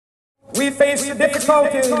We face the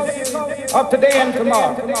difficulties of today and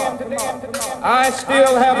tomorrow. I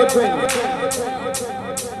still have a dream.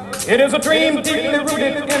 It is a dream deeply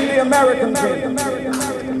rooted in the American dream.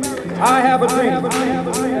 I have a dream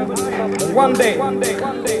that one day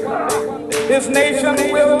this nation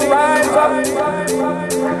will rise up,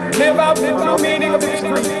 live out the true meaning of its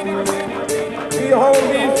creed. We hold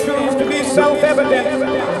these truths to be self-evident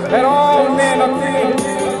that all men are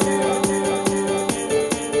created.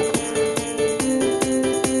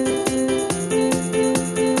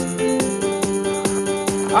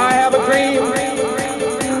 I have a dream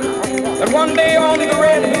that one day on the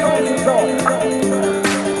red hills of Georgia,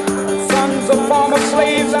 sons of former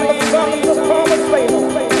slaves and the sons of former slaves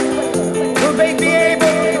will they be able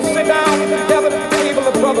to sit down together at the table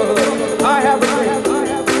of brotherhood. I have a dream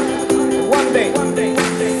that one day.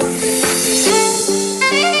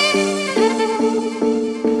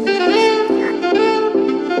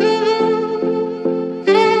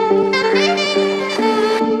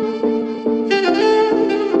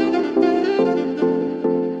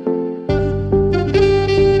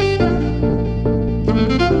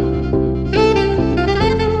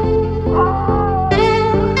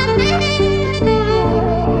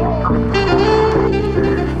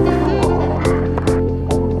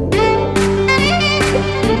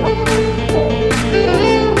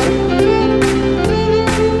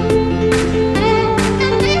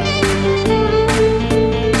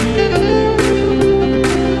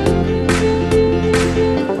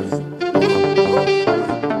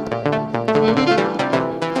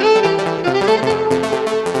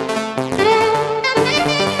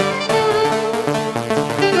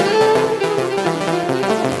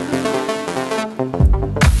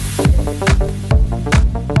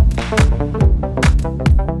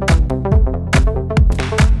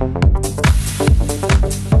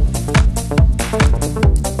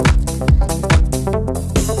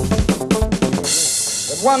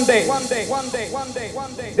 One day,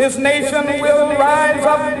 this nation will rise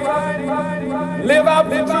up, live out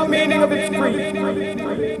the true meaning of its creed.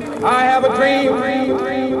 I have a dream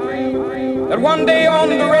that one day on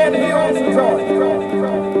the red hills of Georgia,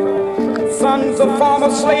 sons of former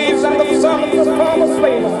slaves and the sons of former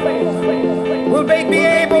slaves will they be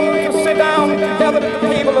able to sit down together at the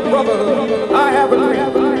table of brotherhood. I have a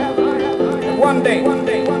dream that one day.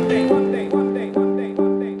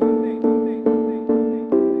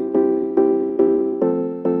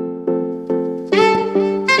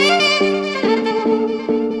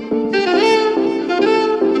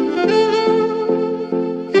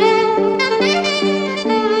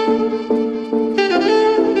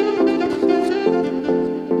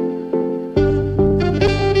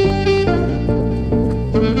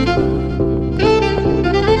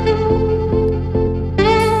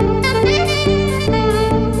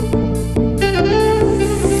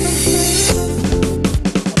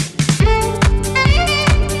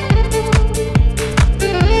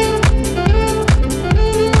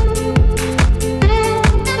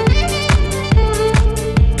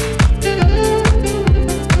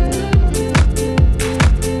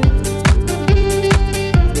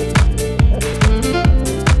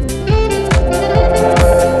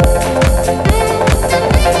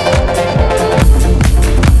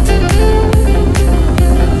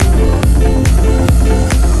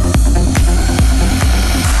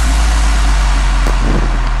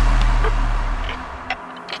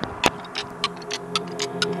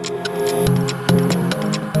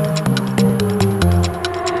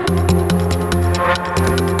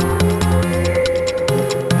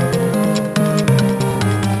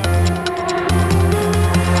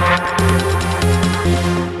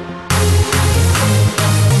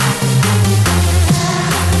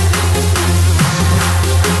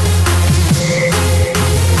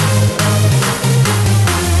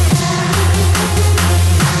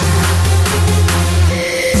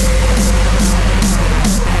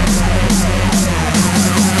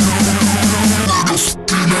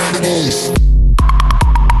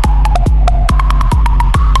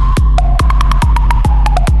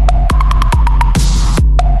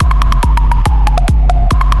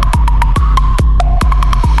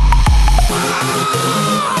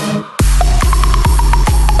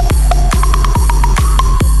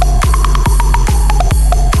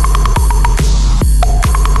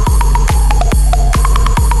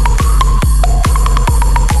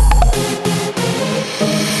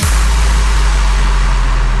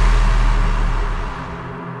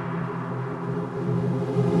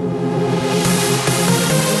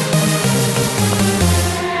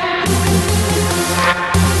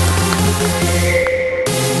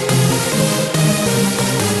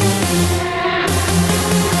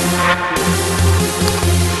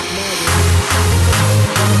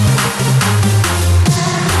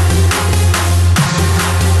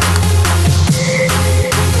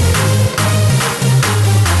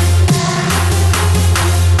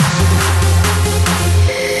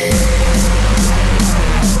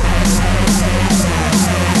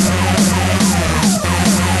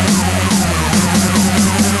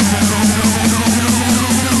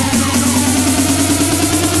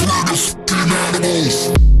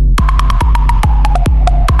 peace.